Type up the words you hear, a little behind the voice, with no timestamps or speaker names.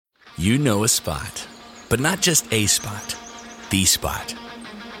You know a spot, but not just a spot, the spot.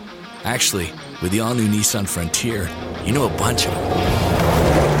 Actually, with the all-new Nissan Frontier, you know a bunch of them.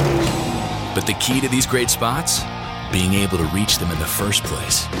 But the key to these great spots? Being able to reach them in the first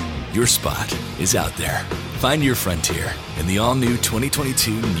place. Your spot is out there. Find your Frontier in the all-new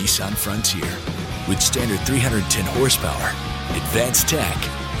 2022 Nissan Frontier. With standard 310 horsepower, advanced tech,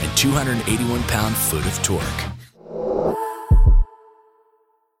 and 281 pound-foot of torque.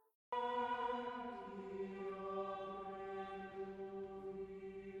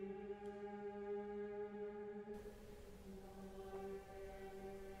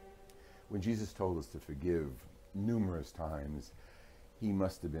 When Jesus told us to forgive numerous times, he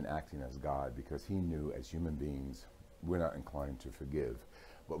must have been acting as God, because he knew as human beings we're not inclined to forgive.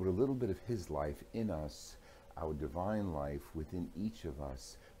 But with a little bit of his life in us, our divine life within each of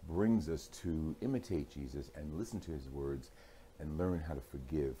us brings us to imitate Jesus and listen to his words and learn how to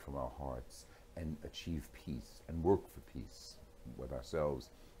forgive from our hearts and achieve peace and work for peace with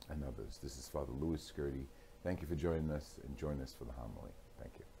ourselves and others. This is Father Louis Skirty. Thank you for joining us, and join us for the homily.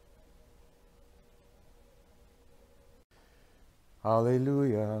 Thank you.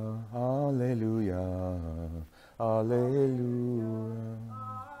 Hallelujah, hallelujah, hallelujah.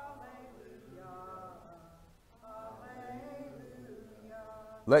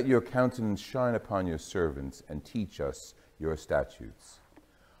 Let your countenance shine upon your servants, and teach us your statutes.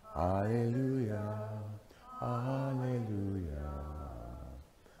 Hallelujah, hallelujah,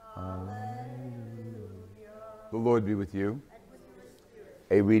 hallelujah. The Lord be with you.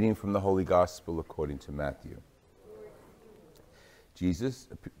 A reading from the Holy Gospel according to Matthew.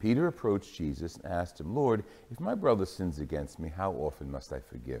 Peter approached Jesus and asked him, "Lord, if my brother sins against me, how often must I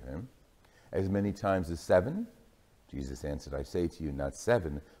forgive him? As many times as 7? Jesus answered, "I say to you, not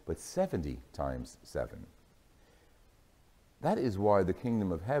 7, but 70 times 7. That is why the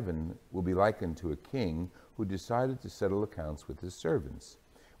kingdom of heaven will be likened to a king who decided to settle accounts with his servants.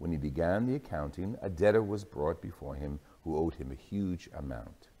 When he began the accounting, a debtor was brought before him who owed him a huge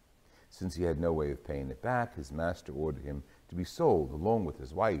amount. Since he had no way of paying it back, his master ordered him to be sold, along with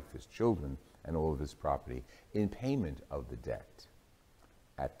his wife, his children, and all of his property, in payment of the debt.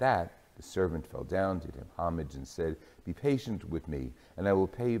 At that, the servant fell down, did him homage, and said, 'Be patient with me, and I will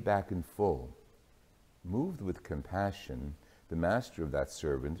pay you back in full.' Moved with compassion, the master of that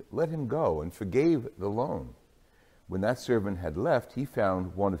servant let him go and forgave the loan. When that servant had left, he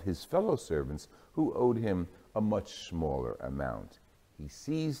found one of his fellow servants who owed him a much smaller amount. He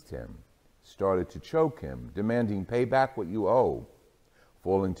seized him, started to choke him, demanding, 'Pay back what you owe.'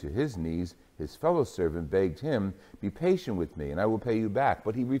 Falling to his knees, his fellow servant begged him, 'Be patient with me, and I will pay you back.'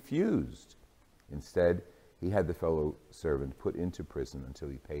 But he refused. Instead, he had the fellow servant put into prison until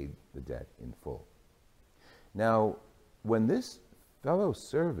he paid the debt in full. Now, when this fellow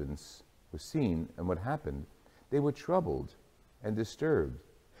servants were seen and what happened, they were troubled and disturbed.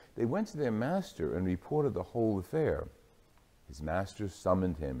 They went to their master and reported the whole affair. His master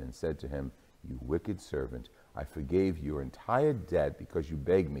summoned him and said to him, 'You wicked servant, I forgave your entire debt because you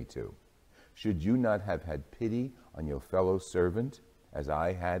begged me to. Should you not have had pity on your fellow servant as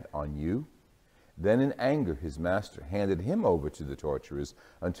I had on you?' Then in anger his master handed him over to the torturers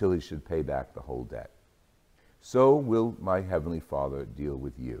until he should pay back the whole debt. So will my heavenly Father deal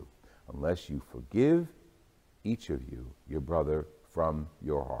with you, unless you forgive each of you your brother from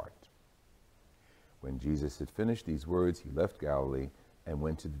your heart." When Jesus had finished these words, he left Galilee and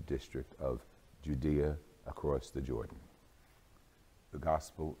went to the district of Judea across the Jordan. The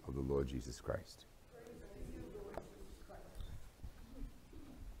Gospel of the Lord Jesus Christ. Praise you, Lord Jesus Christ.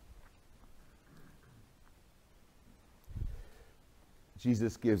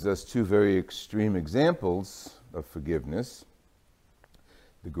 Jesus gives us two very extreme examples of forgiveness.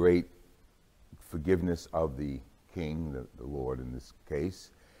 The great forgiveness of the king, the Lord in this case,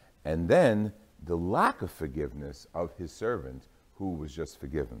 and then the lack of forgiveness of his servant who was just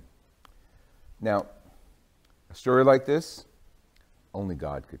forgiven. Now, a story like this, only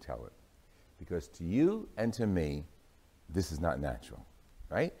God could tell it. Because to you and to me, this is not natural,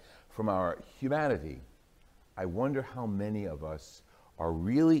 right? From our humanity, I wonder how many of us are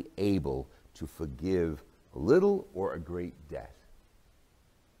really able to forgive a little or a great debt.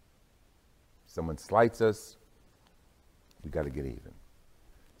 Someone slights us, we got to get even.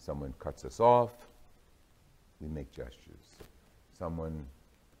 Someone cuts us off, we make gestures. Someone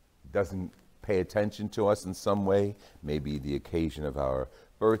doesn't pay attention to us in some way, maybe the occasion of our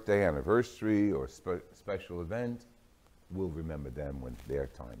birthday, anniversary, or special event, we'll remember them when their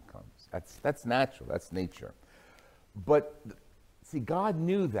time comes. That's natural, that's nature. But see, God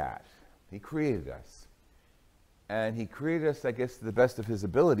knew that. He created us. And he created us, I guess, to the best of his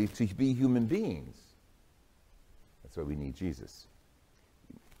ability to be human beings. That's why we need Jesus.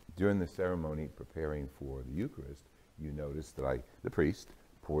 During the ceremony preparing for the Eucharist, you notice that the priest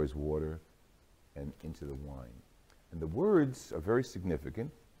pours water into the wine. And the words are very significant,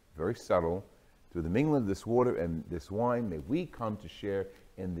 very subtle. Through the mingling of this water and this wine, may we come to share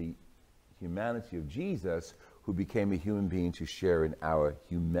in the humanity of Jesus, who became a human being to share in our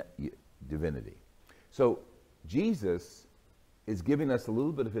divinity. So Jesus is giving us a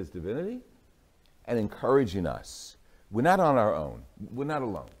little bit of his divinity and encouraging us. We're not on our own. We're not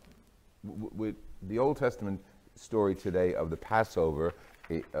alone. With the Old Testament story today of the Passover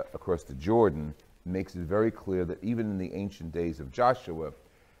across the Jordan makes it very clear that even in the ancient days of Joshua,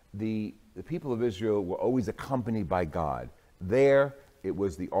 the people of Israel were always accompanied by God. There, it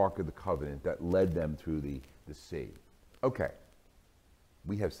was the Ark of the Covenant that led them through the sea. Okay,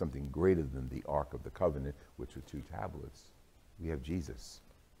 we have something greater than the Ark of the Covenant, which were 2 tablets. We have Jesus,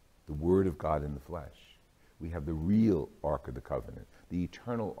 the Word of God in the flesh. We have the real Ark of the Covenant, the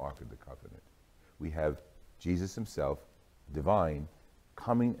eternal Ark of the Covenant. We have Jesus himself, divine,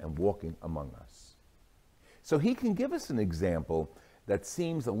 coming and walking among us. So he can give us an example that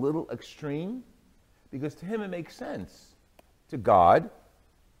seems a little extreme, because to him it makes sense. To God,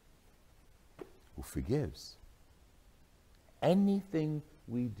 who forgives. Anything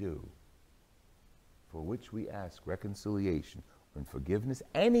we do for which we ask reconciliation and forgiveness,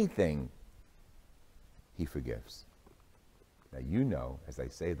 anything, he forgives. Now you know, as I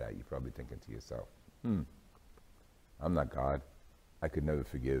say that, you're probably thinking to yourself, I'm not God. I could never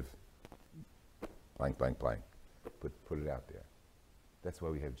forgive blank, blank, blank. Put it out there. That's why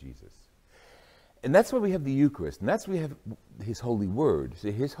we have Jesus. And that's why we have the Eucharist. And that's why we have his holy word.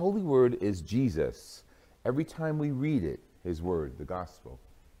 See, his holy word is Jesus. Every time we read it, his word, the gospel,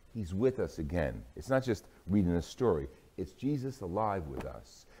 he's with us again. It's not just reading a story. It's Jesus alive with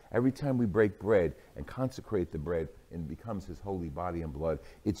us. Every time we break bread and consecrate the bread and it becomes his holy body and blood,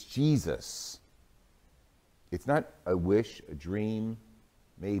 it's Jesus. It's not a wish, a dream,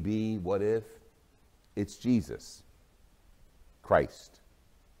 maybe, what if. It's Jesus, Christ,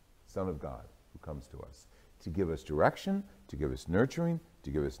 Son of God, who comes to us to give us direction, to give us nurturing, to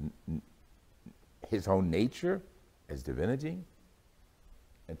give us his own nature as divinity,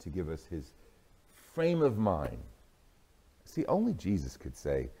 and to give us his frame of mind. See, only Jesus could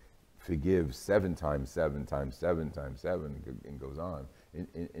say, forgive 7 times 7 times 7 times 7, and goes on,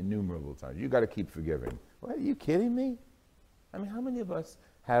 innumerable times. You got to keep forgiving. What, are you kidding me? I mean, how many of us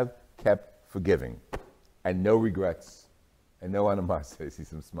have kept forgiving and no regrets and no animosity? I see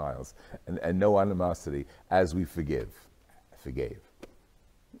some smiles. And no animosity as we forgave.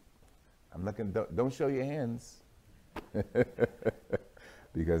 I'm not going to, don't show your hands.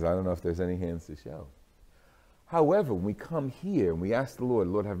 Because I don't know if there's any hands to show. However, when we come here and we ask the Lord,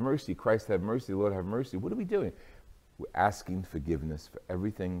 Lord have mercy, Christ have mercy, Lord have mercy, what are we doing? We're asking forgiveness for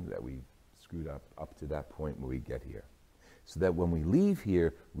everything that we screwed up to that point where we get here. So that when we leave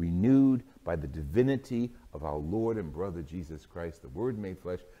here, renewed by the divinity of our Lord and brother Jesus Christ, the Word made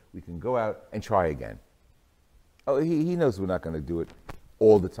flesh, we can go out and try again. Oh, he knows we're not going to do it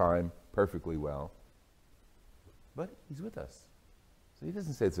all the time perfectly well. But he's with us. So he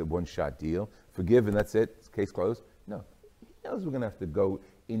doesn't say it's a one-shot deal. Forgive and that's it, it's case closed. No, he knows we're going to have to go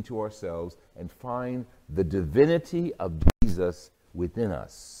into ourselves and find the divinity of Jesus within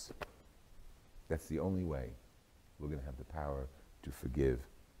us. That's the only way we're going to have the power to forgive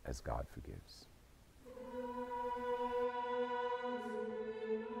as God forgives.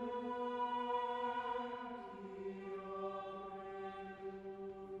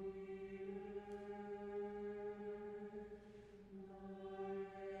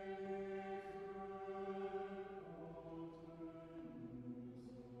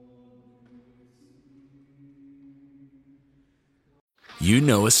 You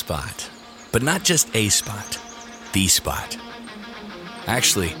know a spot, but not just a spot, the spot.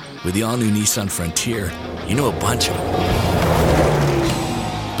 Actually, with the all-new Nissan Frontier, you know a bunch of them.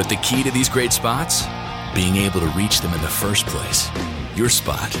 But the key to these great spots? Being able to reach them in the first place. Your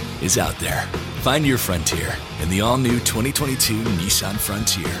spot is out there. Find your Frontier in the all-new 2022 Nissan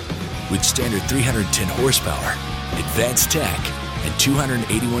Frontier. With standard 310 horsepower, advanced tech, and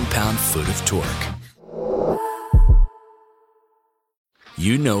 281 pound-foot of torque.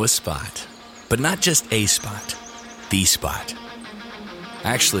 You know a spot, but not just a spot, the spot.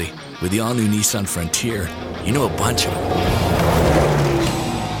 Actually, with the all-new Nissan Frontier, you know a bunch of them.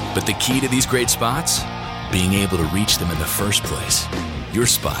 But the key to these great spots? Being able to reach them in the first place. Your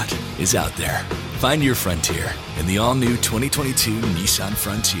spot is out there. Find your Frontier in the all-new 2022 Nissan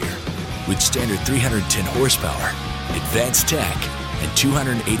Frontier. With standard 310 horsepower, advanced tech, and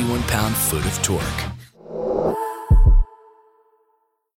 281 pound-foot of torque.